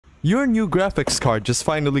Your new graphics card just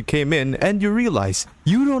finally came in and you realize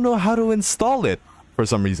you don't know how to install it for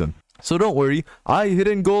some reason. So don't worry,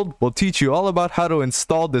 HiddenGold will teach you all about how to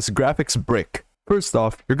install this graphics brick. First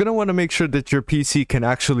off, you're gonna want to make sure that your PC can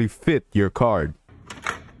actually fit your card.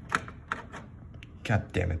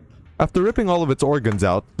 God damn it. After ripping all of its organs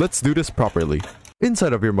out, let's do this properly.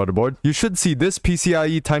 Inside of your motherboard, you should see this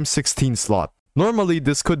PCIe x 16 slot. Normally,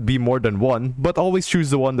 this could be more than one, but always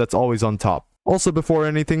choose the one that's always on top. Also, before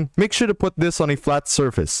anything, make sure to put this on a flat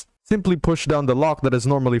surface. Simply push down the lock that is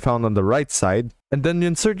normally found on the right side, and then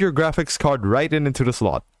insert your graphics card right into the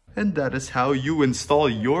slot. And that is how you install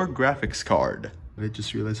your graphics card. I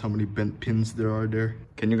just realized how many bent pins there are there.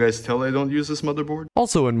 Can you guys tell I don't use this motherboard?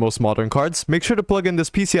 Also, in most modern cards, make sure to plug in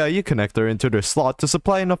this PCIe connector into the slot to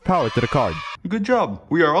supply enough power to the card. Good job!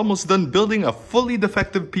 We are almost done building a fully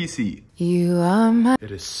defective PC.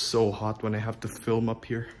 It is so hot when I have to film up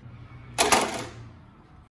here.